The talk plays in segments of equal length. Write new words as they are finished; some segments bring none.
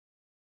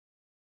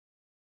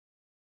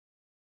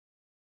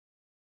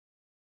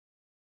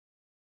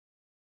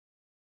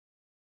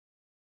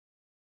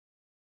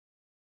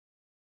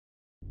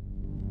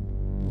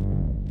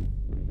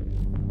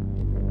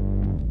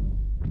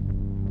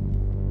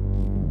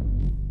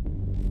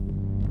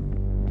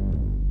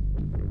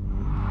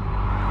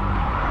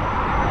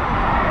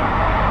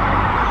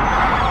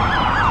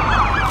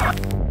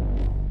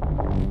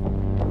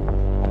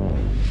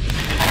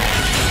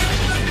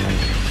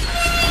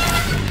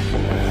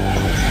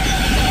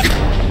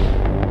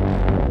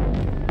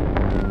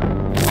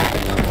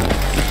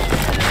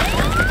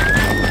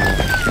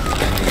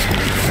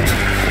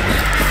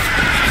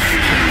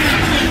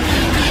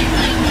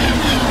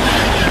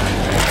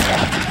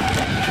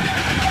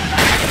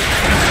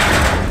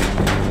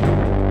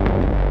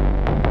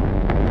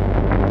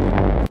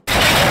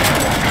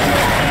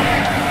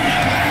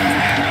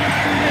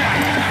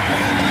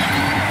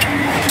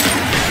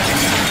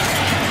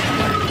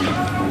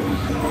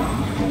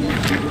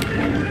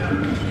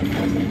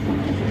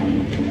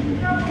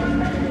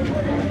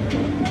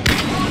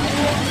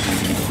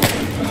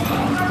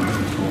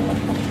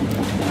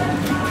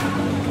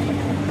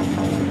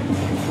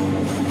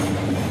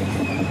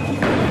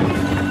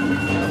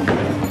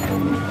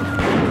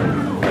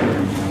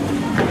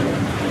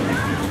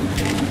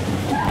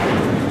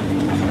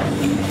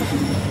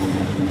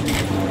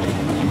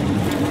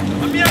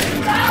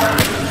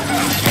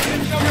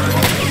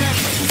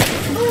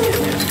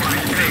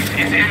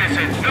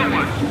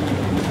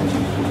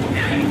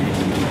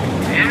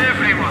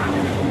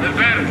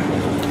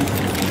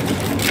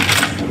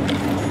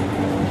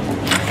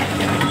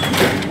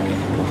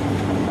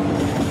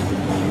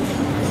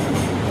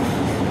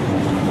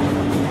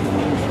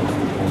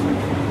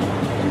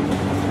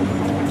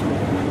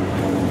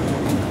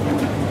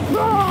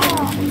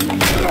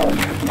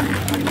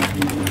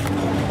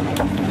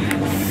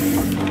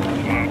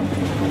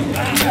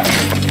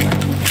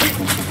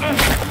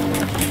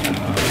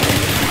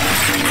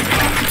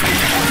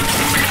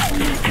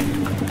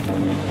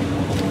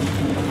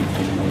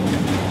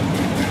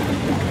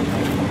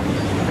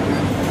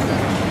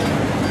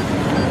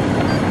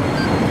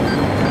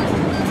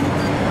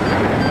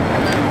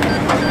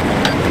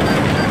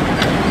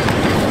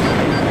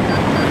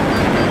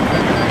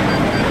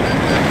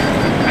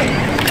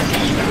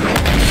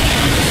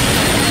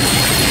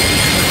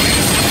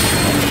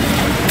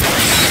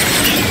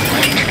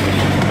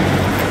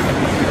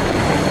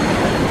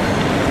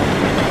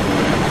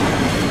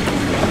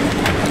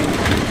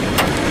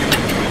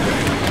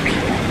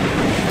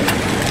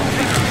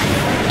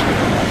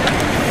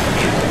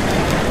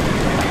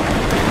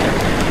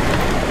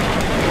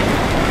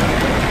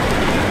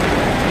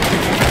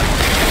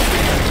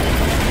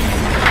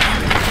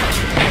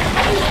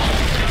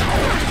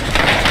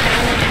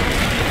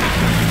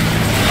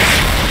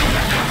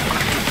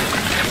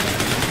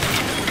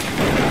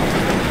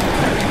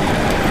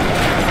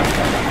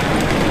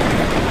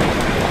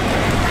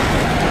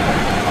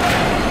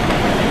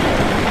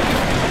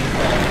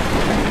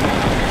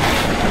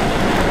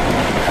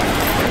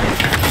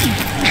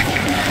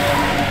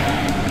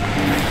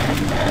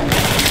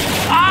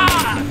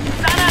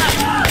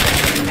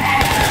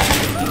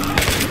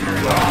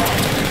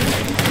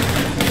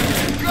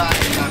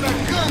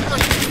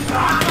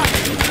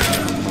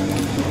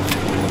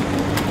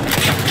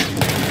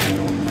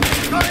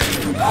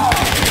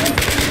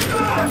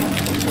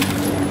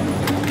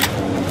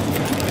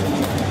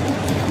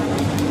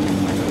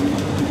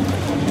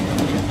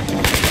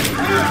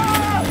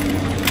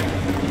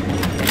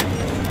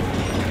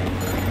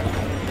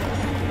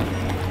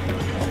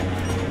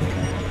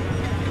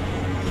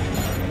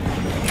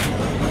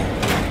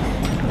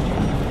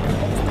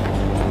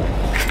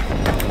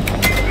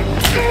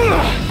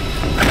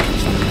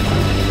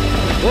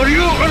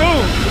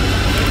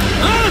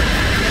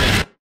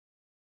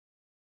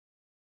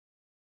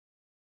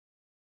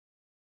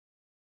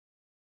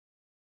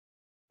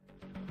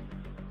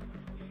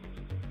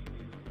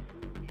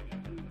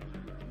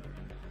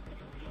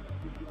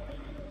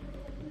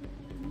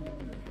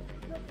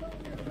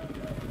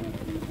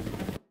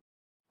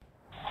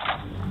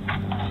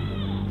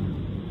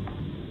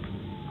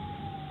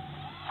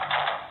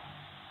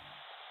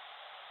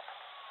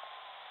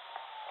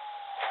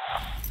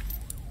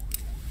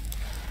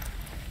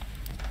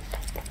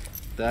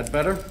That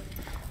better?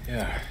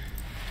 Yeah.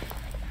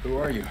 Who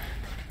are you?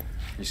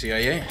 You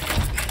CIA?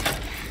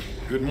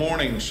 Good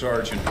morning,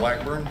 Sergeant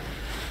Blackburn.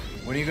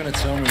 When are you gonna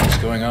tell me what's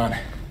going on?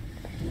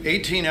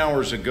 18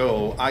 hours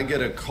ago, I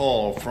get a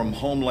call from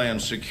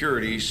Homeland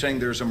Security saying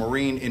there's a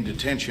Marine in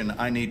detention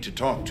I need to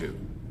talk to.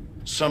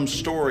 Some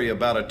story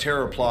about a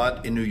terror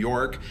plot in New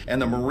York,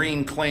 and the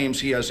Marine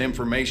claims he has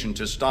information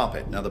to stop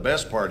it. Now, the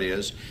best part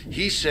is,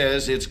 he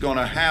says it's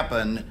gonna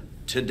happen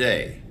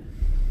today.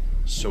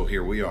 So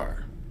here we are.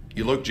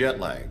 You look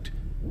jet-lagged,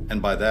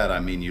 and by that I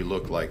mean you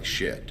look like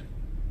shit.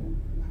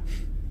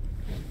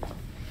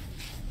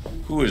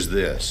 Who is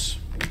this?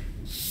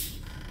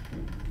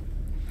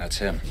 That's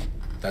him.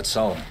 That's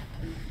Solomon.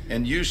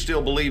 And you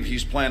still believe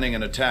he's planning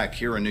an attack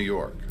here in New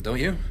York? Don't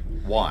you?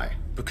 Why?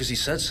 Because he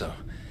said so.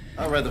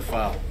 I read the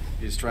file.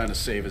 He's trying to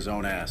save his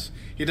own ass.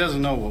 He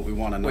doesn't know what we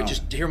want to know. Wait,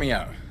 just hear me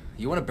out.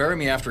 You want to bury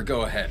me after,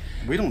 go ahead.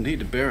 We don't need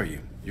to bury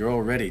you. You're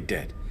already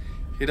dead.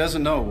 He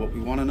doesn't know what we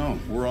want to know.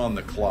 We're on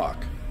the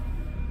clock.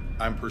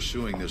 I'm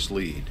pursuing this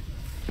lead.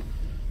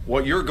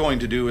 What you're going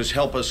to do is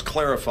help us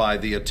clarify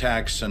the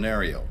attack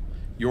scenario.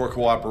 Your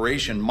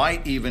cooperation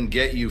might even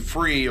get you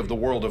free of the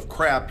world of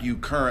crap you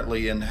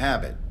currently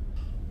inhabit.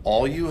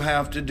 All you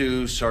have to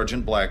do,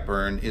 Sergeant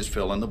Blackburn, is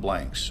fill in the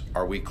blanks.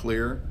 Are we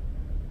clear?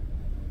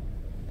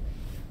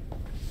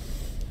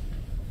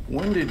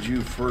 When did you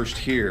first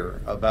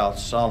hear about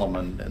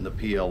Solomon and the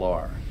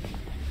PLR?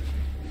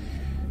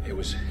 It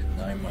was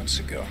 9 months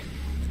ago.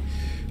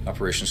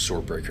 Operation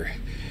Swordbreaker,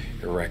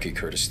 Iraqi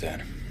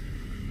Kurdistan.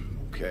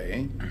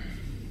 Okay.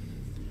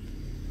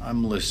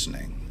 I'm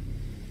listening.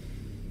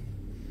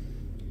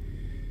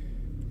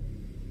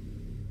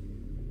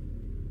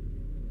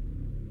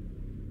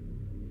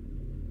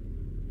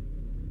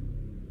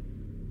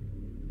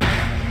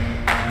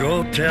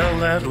 Go tell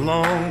that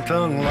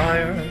long-tongued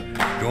liar,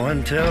 go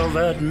and tell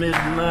that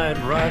midnight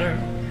rider,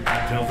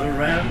 tell the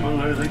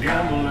rambler, the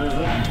gambler,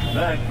 the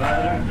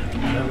backbiter,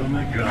 tell him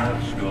that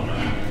God's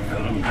gonna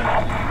cut him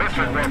down.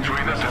 Misfit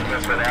 1-3, this is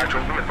Misfit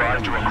Actual. We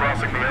advised you are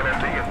crossing the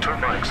LMD in 2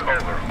 mics,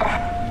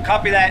 over.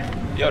 Copy that.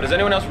 Yo, does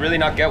anyone else really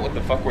not get what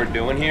the fuck we're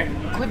doing here?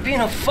 Quit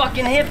being a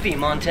fucking hippie,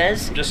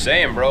 Montez. I'm just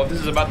saying, bro, if this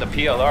is about the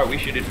PLR, we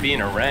should be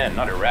in Iran,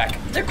 not Iraq.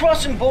 They're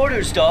crossing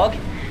borders, dog.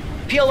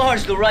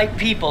 PLR's the right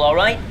people, all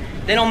right?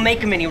 They don't make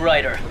them any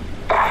righter.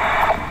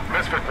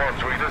 Misfit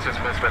 1-3, this is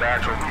Misfit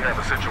Actual. We have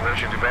a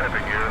situation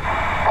developing here.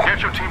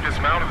 Get your team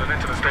dismounted and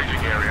into the staging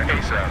area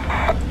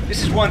ASAP.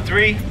 This is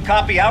 1-3.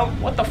 Copy out.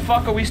 What the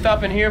fuck are we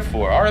stopping here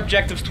for? Our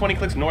objective's 20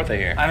 clicks north of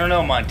here. I don't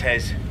know,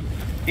 Montez.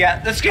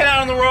 Yeah, let's get out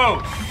on the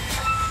road.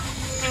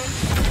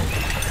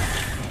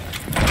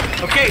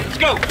 Okay, let's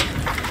go.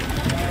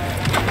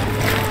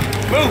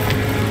 Move.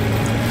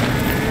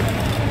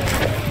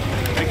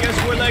 I guess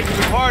we're late to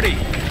the party.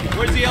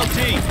 Where's the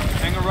LT?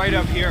 Hanging right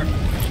up here.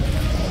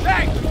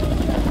 Hey!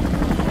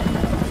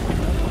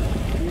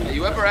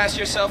 You ever ask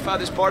yourself how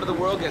this part of the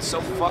world gets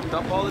so fucked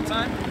up all the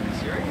time?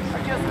 Serious?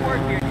 I just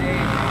work here,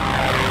 Dave.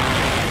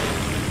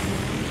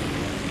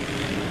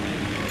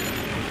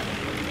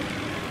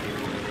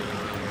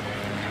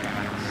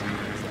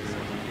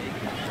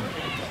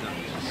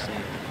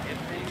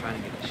 Trying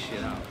to get the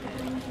shit out.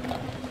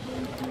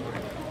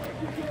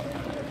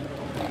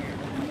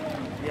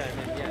 Yeah.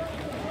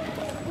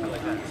 I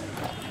like that.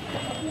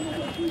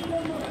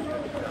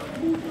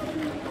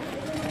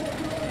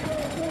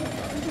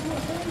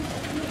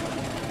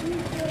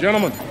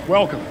 Gentlemen,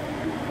 welcome.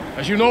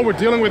 As you know, we're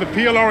dealing with the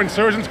PLR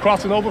insurgents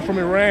crossing over from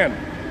Iran.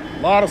 A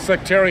lot of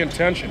sectarian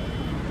tension.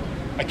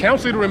 I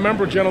counsel you to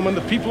remember, gentlemen,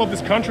 the people of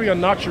this country are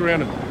not your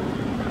enemy.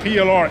 The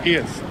PLR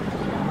is.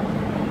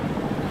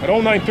 At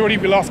 0930,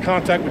 we lost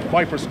contact with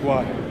Viper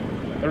Squad.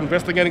 They're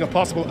investigating a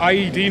possible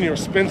IED near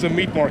Spinza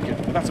Meat Market,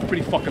 but that's a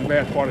pretty fucking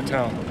bad part of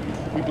town.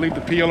 We believe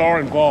the PLR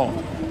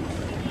involved.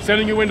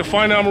 Sending you in to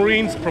find our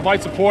Marines,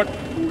 provide support,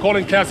 call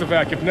in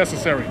Casevac if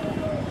necessary.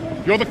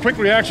 You're the quick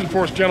reaction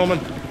force, gentlemen.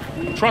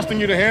 I'm trusting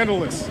you to handle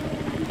this.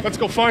 Let's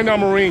go find our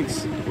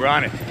Marines. We're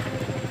on it.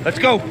 Let's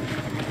go.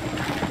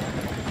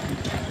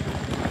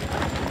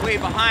 Way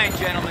behind,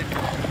 gentlemen.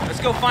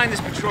 Let's go find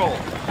this patrol.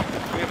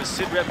 We have a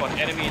SID rep on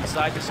enemy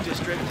inside this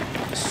district.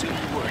 Assume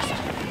the worst.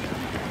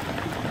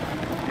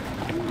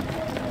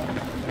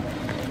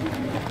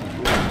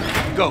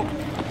 Go.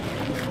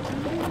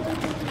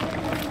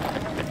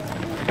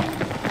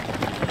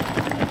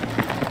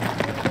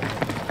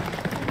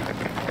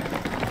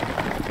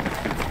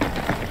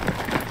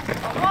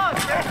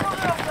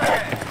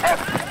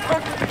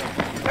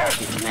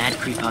 Getting mad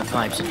creep out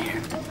vibes in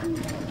here.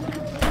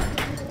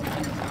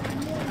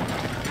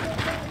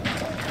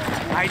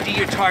 ID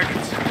your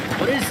targets.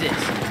 What is this?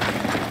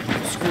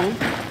 School?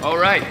 Oh,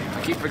 right.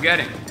 I keep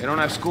forgetting. They don't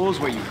have schools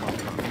where you come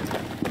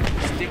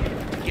from. Stick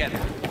it together.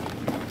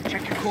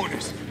 Check your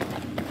quarters.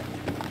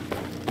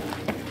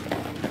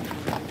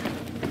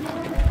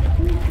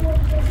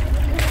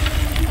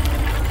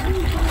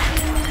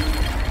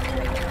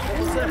 What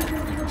was that?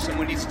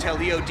 Someone needs to tell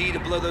the OD to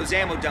blow those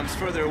ammo dumps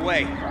further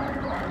away.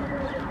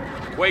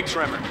 Quake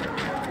tremor.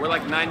 We're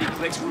like 90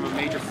 clicks from a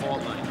major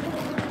fault line.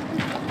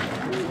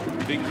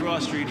 big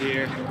cross street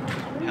here.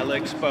 Hella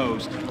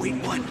exposed. Wait,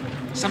 what?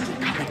 Something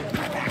coming.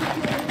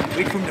 Back.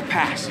 Wait for him to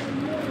pass.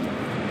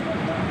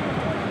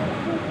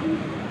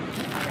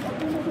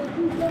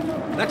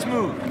 Let's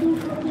move.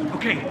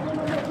 Okay,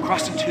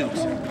 crossing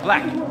twos.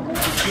 Black, you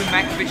and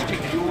Makovich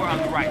take the door on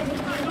the right.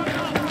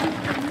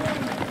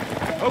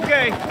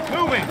 Okay,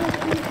 moving.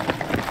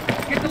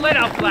 Get the lead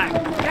out, Black.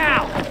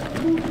 Now!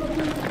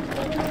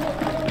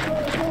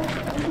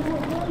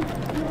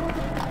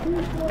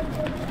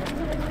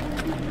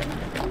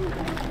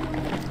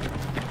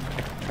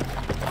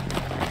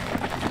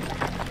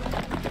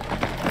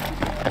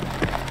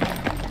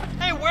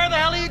 Hey, where the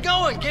hell are you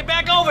going? Get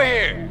back over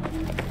here!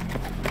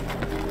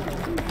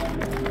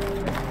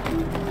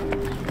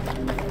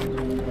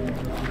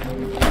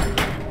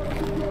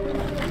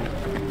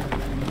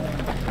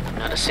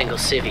 Not a single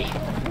civvy.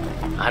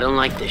 I don't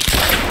like this shit.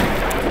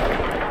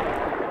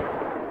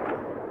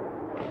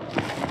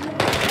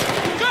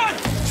 Gun!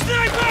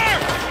 Sniper!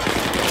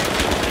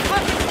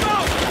 Let them go!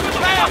 Where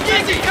the fuck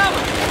is he?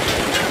 Cover!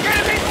 Get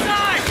him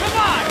inside! Come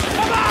on!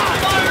 Come on!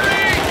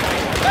 Firing!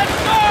 Let's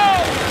go!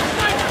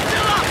 Sniper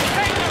still up!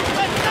 Stay low!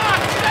 Let's not!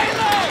 Stay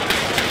low!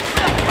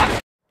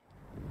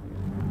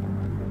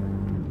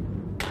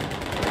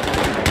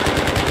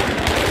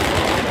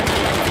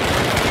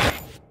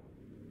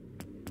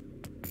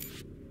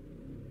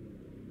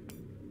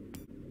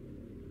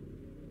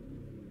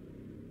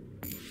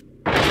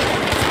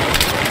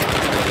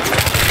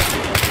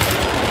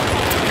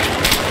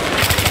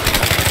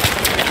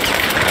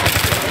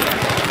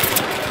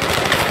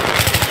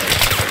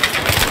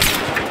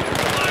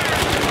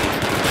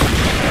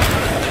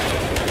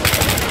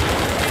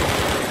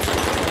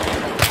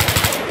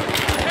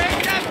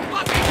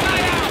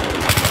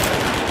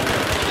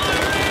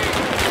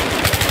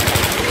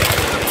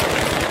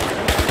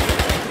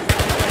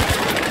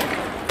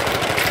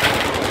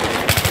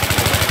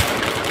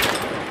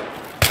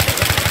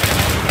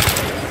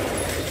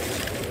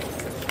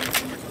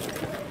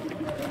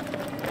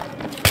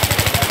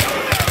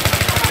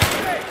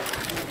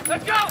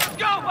 Let's go! Let's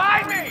go!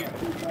 Behind me!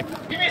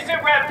 Give me a sit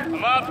rep!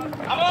 I'm up!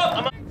 I'm up!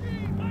 I'm up!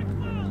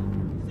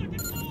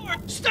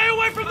 Stay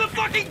away from the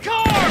fucking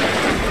car!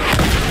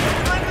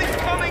 Friendly's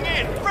coming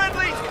in!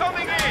 Friendly's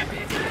coming in!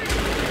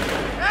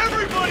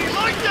 Everybody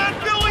like that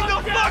building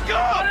the fuck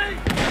up!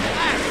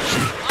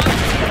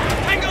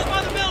 Tango's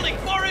by the building!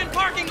 Far in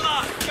parking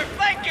lot! They're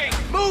flanking!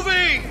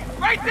 Moving!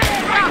 Right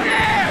there! Right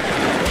there!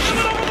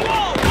 Coming over the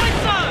wall! Right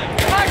side!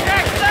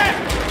 Contact left!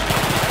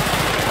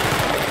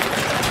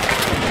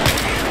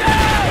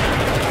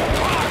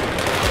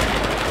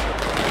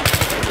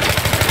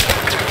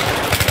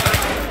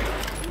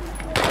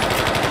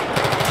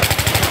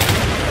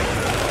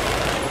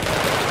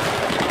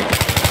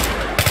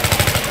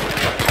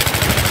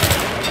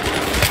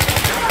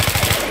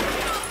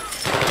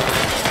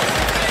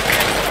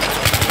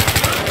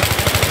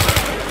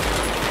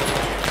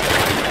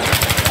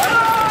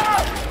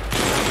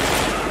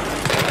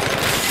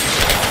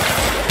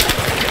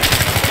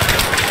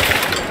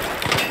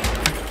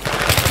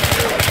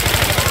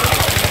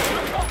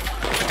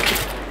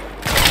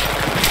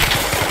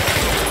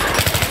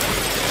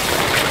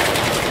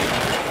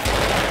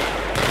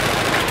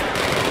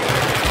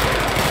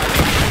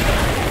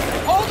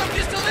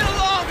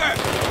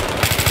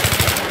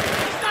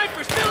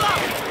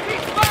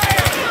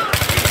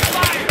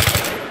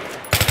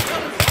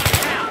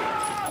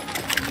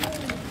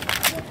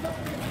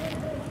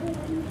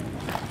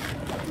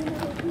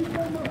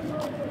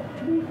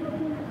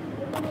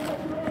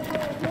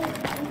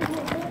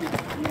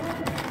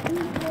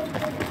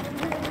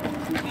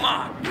 Come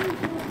on!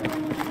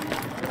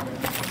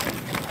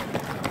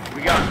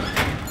 We got him.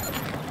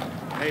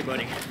 Hey,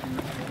 buddy.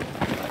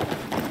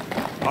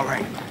 All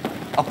right,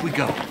 up we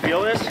go.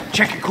 Feel this?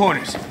 Check your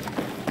corners.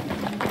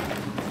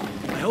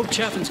 I hope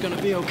Chaffin's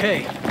gonna be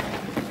okay.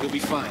 You'll be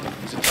fine.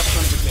 He's a tough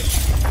son of a bitch.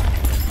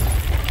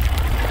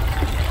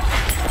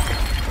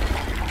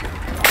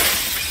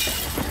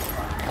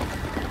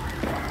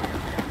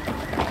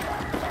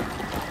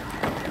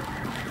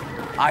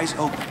 Eyes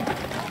open.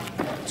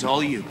 It's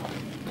all you.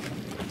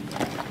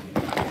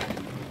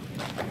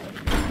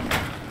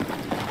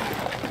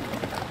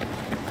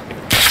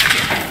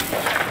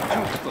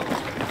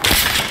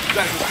 You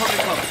guys will cover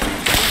the cover.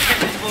 Get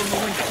visible in the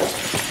windows.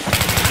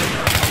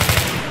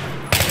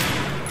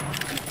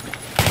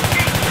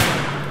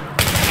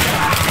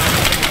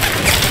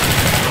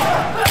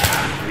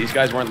 These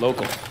guys weren't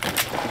local.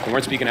 They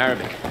weren't speaking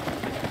Arabic.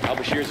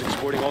 Al-Bashir's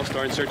exporting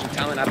all-star insurgent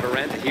talent out of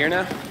Iran to here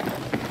now?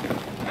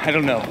 I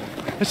don't know.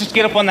 Let's just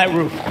get up on that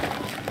roof.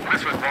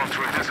 Misfit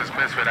 1-3, this is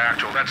Misfit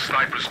Actual. That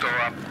sniper's still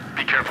up.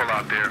 Be careful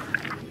out there.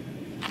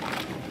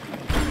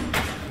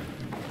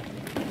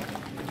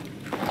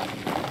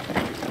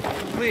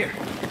 Clear.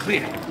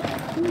 Clear.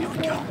 Here we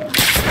go.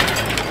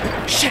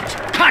 Shit!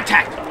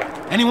 Contact!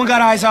 Anyone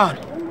got eyes on?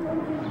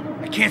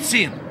 I can't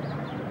see him.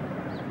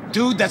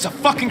 Dude, that's a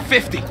fucking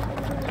 50.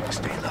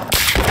 Stay low.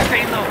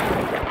 Stay low.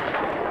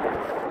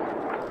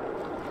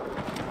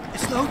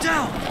 It's the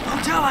hotel.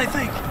 Hotel, I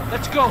think.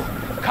 Let's go.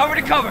 Cover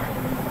to cover.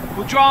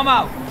 We'll draw them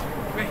out.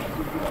 Ready.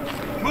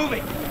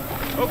 Moving.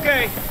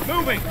 Okay,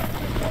 moving.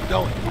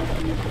 Going.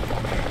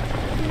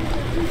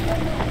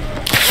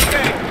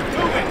 Okay,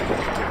 moving.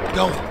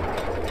 Going.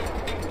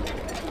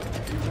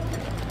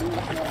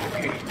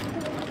 Okay.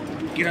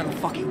 Get on the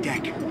fucking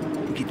deck.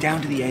 We get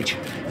down to the edge,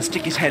 and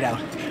stick his head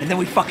out, and then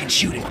we fucking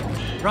shoot him.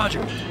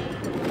 Roger.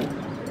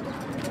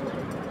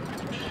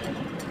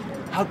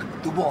 Hug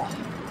the wall.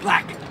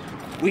 Black.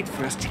 Wait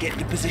for us to get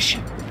into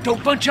position.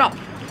 Don't bunch up.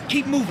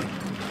 Keep moving.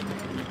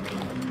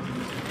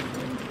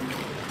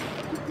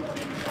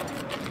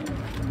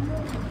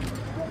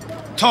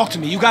 Talk to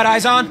me. You got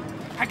eyes on?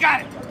 I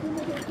got it.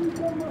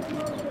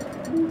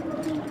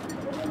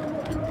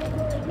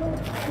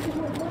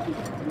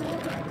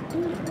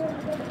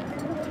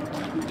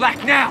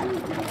 Black, now!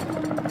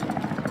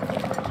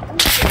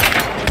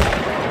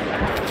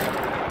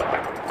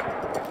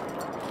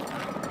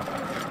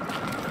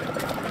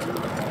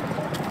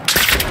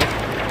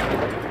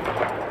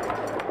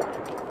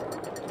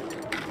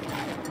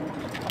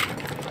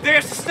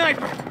 There's the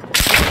sniper!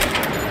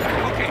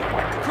 Okay,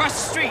 across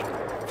the street.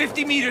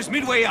 50 meters,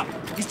 midway up.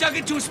 He's dug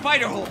into a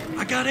spider hole.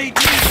 I got 18.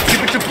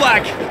 Give it to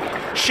Black.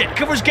 Shit,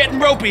 cover's getting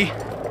ropey.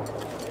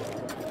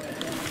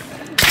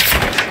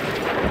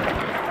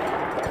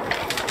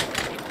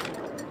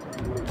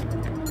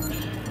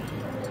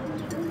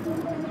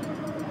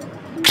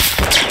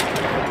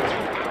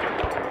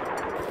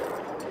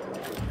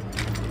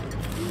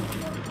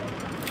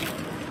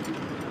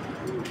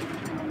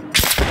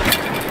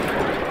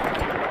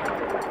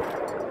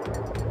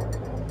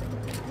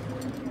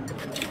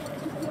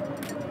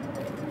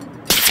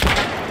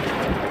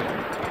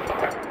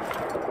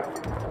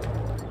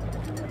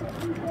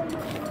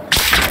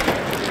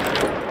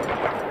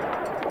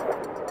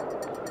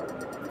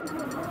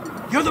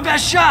 You're the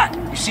best shot!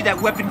 You see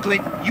that weapon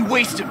glint? You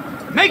waste him.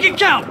 Make it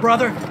count,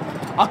 brother!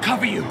 I'll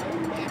cover you,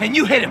 and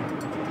you hit him.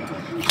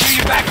 Clear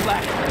your back,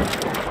 Black.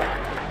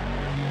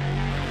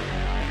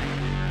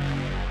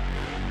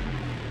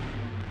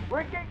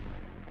 Breaking!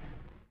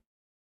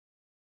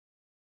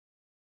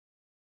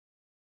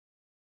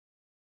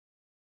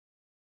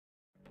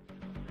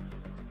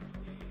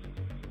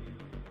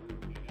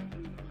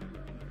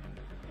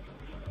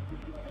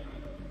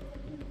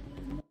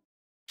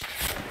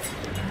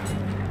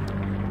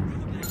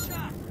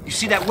 You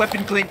see that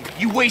weapon glint?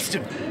 You waste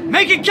him.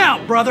 Make it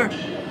count, brother!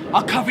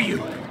 I'll cover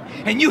you,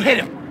 and you hit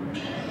him.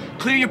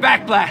 Clear your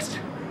back blast.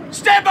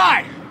 Stand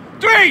by!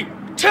 3,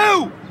 2,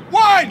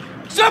 1,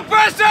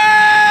 suppressing!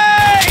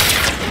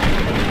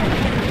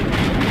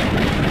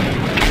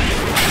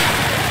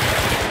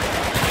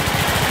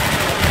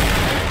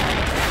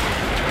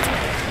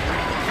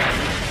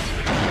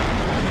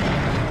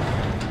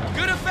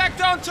 Good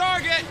effect on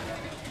target.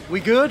 We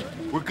good?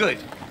 We're good.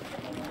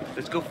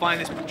 Let's go find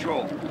this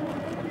patrol.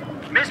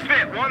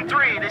 Misfit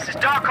 1-3, this is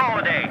Doc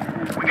Holliday.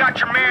 We got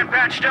your man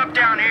patched up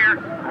down here.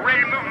 We're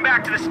ready to move him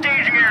back to the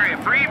staging area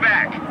for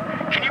evac.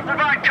 Can you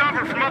provide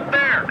cover from up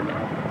there?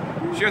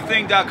 Sure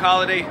thing, Doc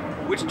Holliday.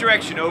 Which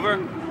direction, over?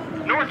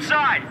 North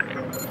side.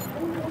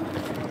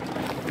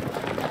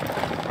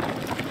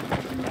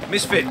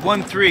 Misfit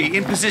 1-3,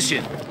 in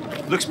position.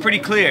 Looks pretty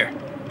clear.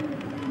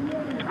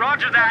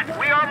 Roger that.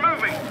 We are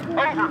moving.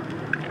 Over.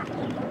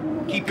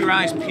 Keep your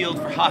eyes peeled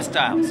for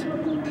hostiles.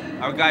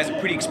 Our guys are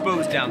pretty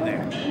exposed down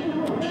there.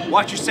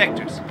 Watch your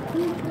sectors.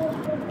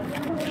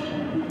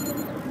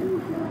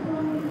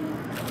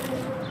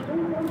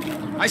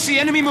 I see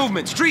enemy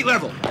movement, street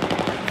level. In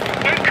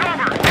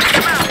cover.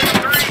 Come out,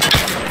 1-3.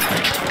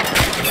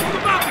 The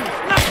mountains,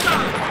 left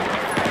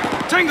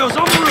side! Tango's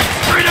on the roof,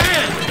 straight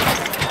ahead!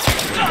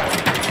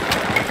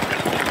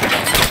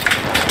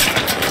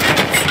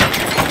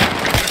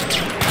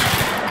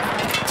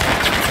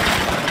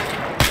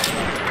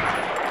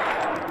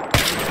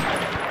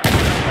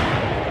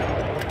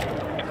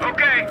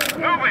 Okay,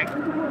 moving.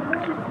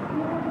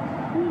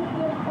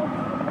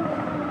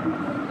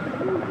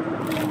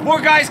 More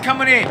guys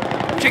coming in.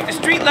 Check the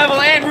street level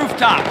and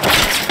rooftop.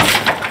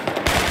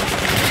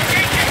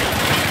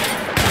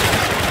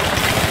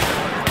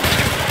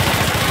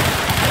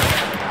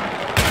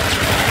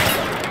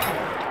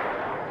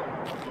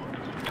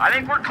 I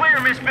think we're clear,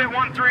 Misfit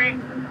 1-3.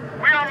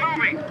 We are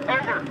moving.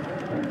 Over.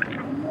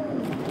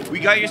 We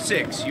got your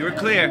 6. You're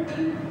clear.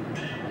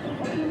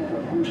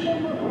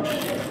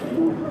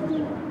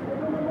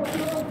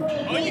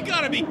 Oh, you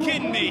gotta be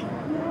kidding me.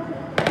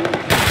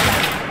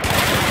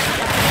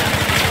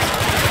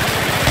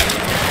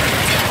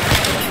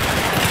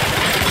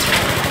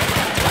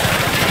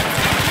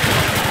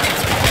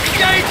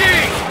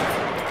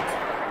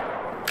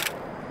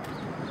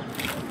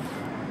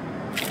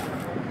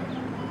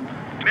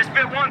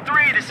 Misfit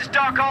 1-3, this is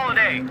Doc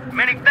Holliday.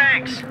 Many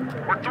thanks.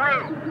 We're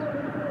through.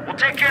 We'll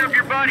take care of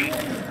your buddy.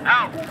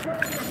 Out.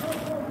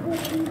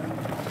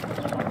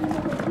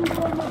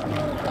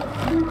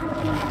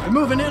 They're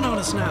moving in on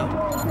us now.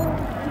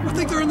 I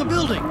think they're in the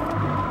building.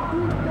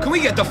 Can we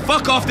get the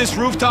fuck off this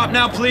rooftop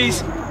now,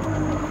 please?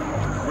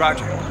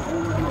 Roger.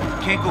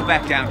 Can't go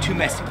back down, too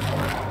messy.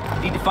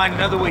 Need to find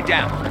another way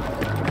down.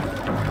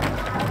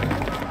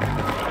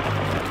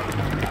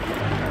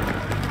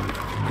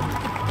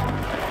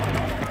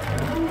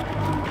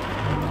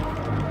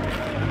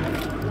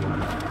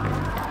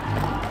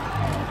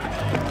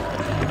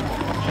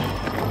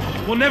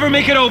 We'll never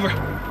make it over.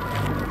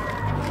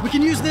 We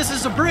can use this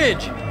as a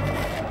bridge.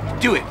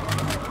 Do it.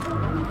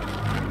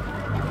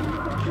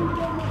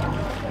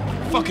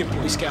 Fuck it,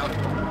 Boy Scout.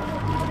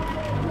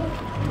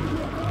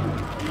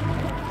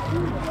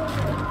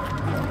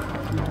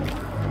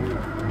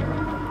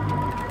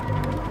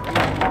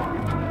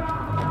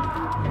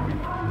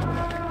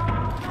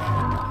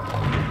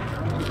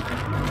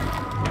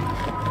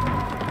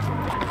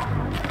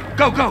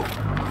 Go, go!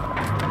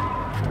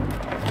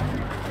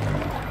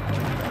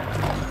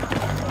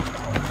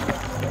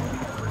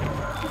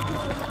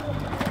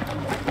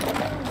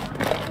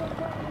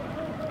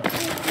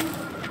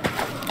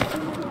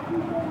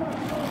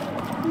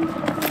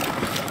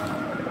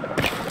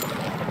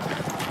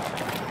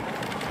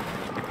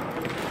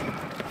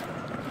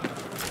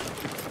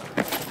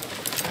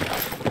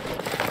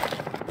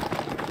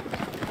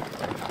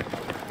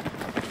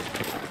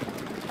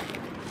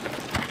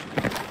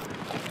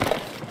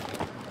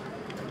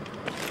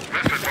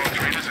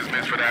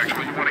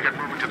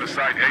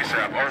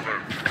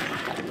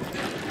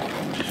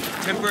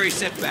 Temporary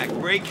setback.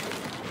 Break.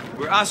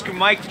 We're Oscar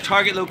Mike to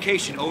target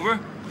location. Over.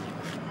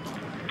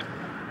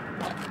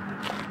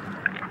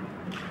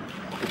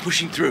 We're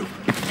pushing through.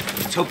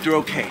 Let's hope they're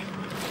okay.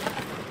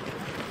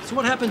 So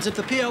what happens if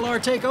the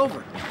PLR take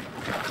over?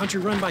 A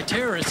country run by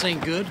terrorists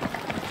ain't good.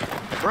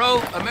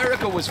 Bro,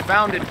 America was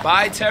founded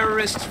by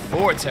terrorists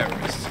for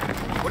terrorists.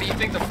 What do you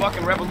think the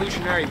fucking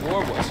Revolutionary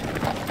War was?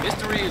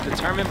 History is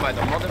determined by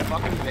the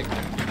motherfucking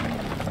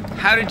victor.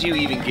 How did you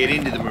even get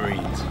into the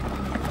Marines?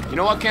 You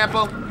know what,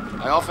 Campo?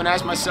 I often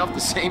ask myself the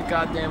same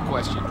goddamn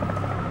question.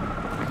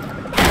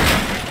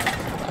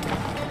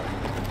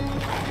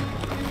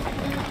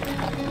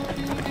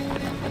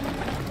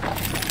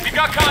 We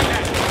got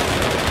contact!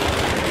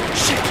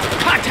 Shit!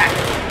 Contact!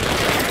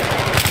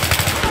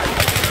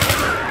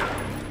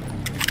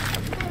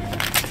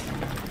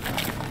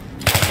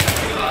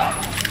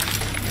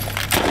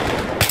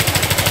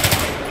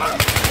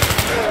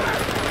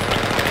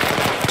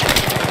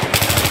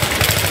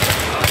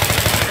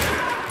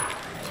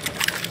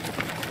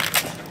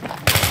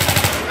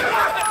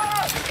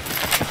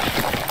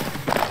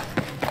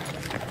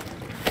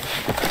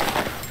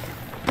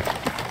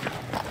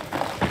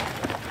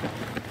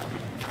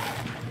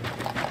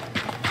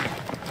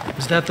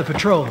 Is that the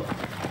patrol?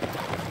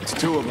 It's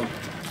two of them.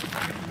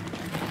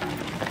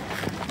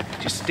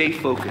 Just stay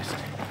focused.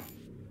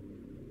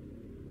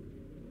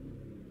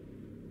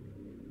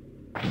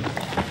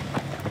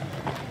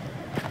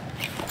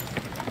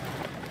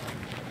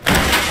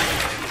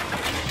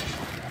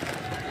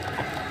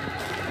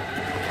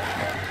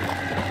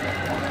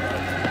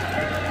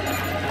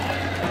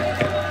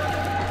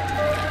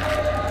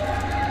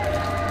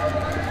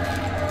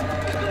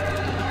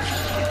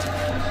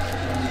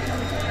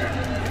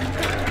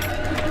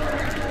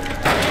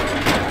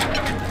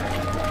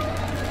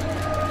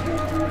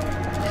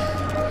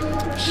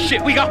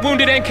 Shit, we got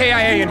wounded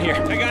NKIA in here.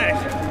 I got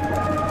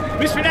it.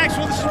 Misfit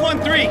Actual, this is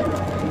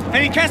 1-3. I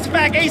need cast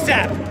back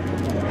ASAP.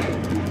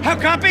 How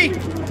copy?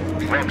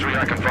 1-3,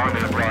 I confirm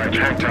the oblige.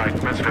 Hang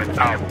tight. Misfit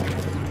out.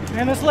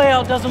 Man, this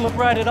layout doesn't look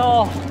right at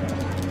all.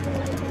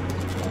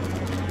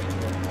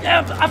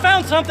 Yeah, I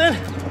found something.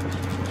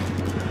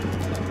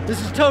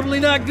 This is totally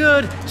not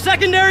good.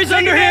 Secondary's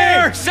under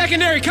here!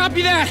 Secondary,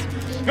 copy that!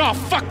 Oh,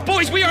 fuck,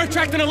 boys, we are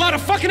attracting a lot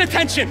of fucking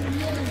attention!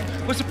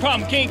 What's the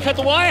problem? Can't you cut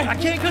the wire? I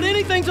can't cut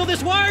anything till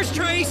this wire's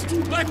traced.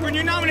 Blackburn,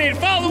 you're nominated.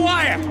 Follow the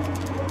wire.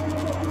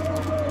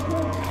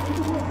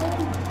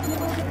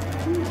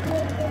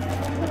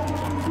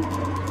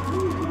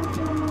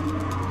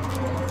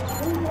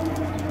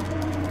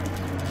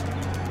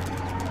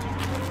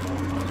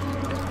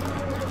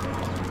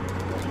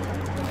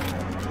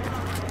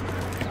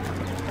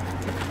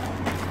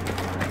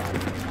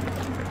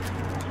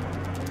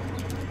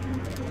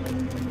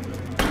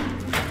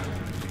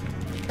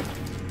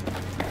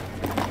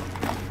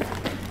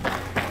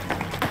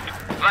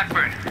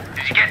 Blackburn,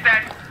 did you get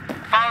that?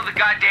 Follow the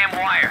goddamn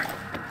wire.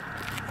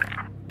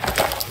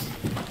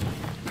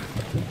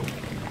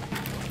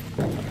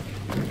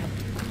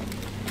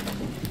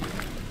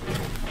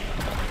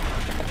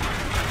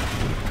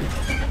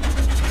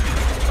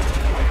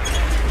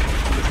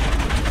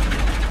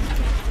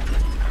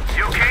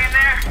 You okay in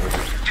there?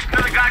 Just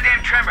another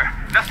goddamn tremor.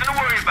 Nothing to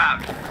worry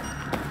about.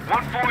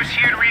 1-4 is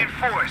here to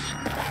reinforce.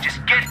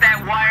 Just get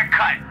that wire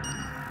cut.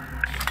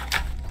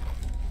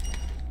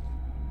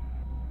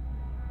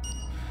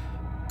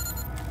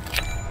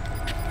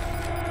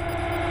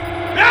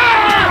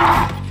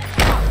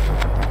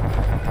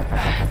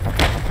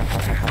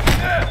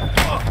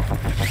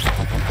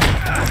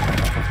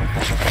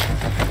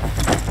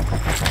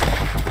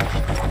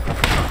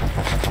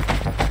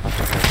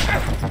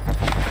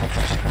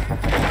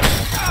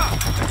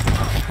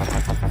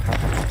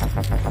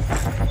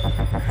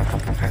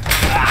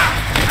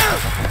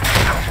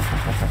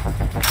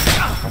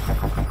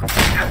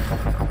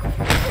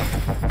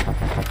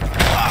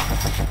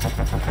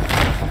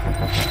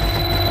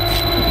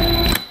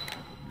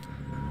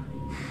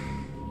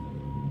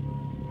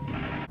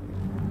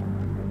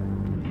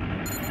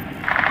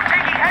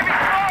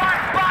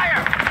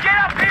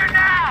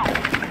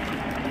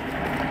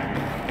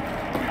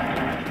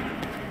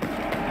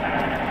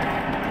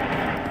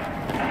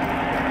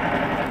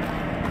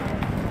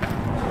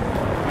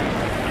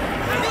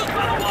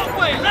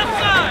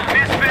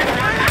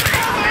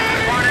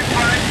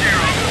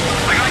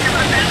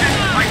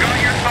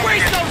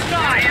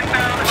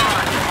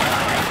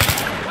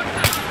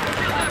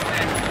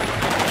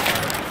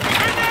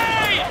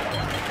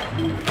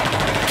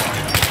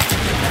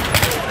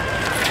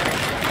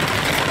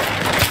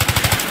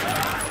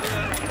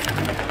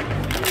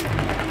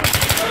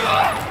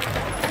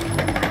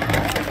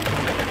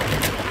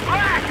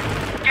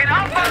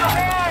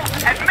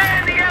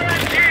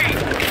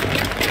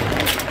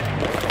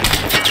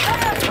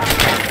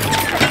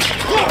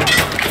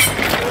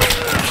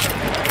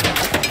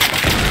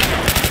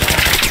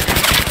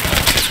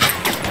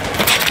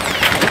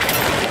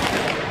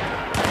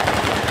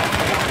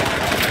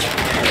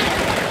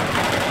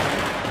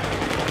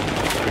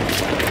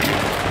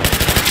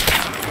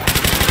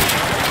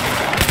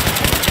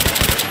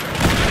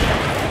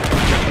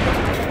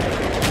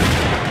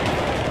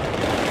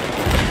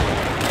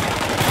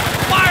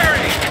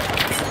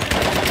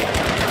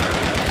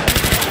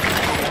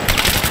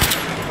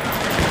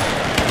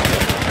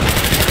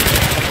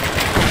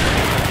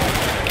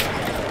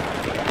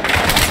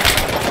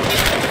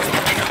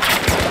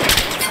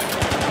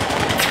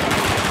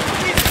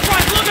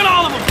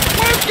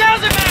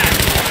 Doesn't matter!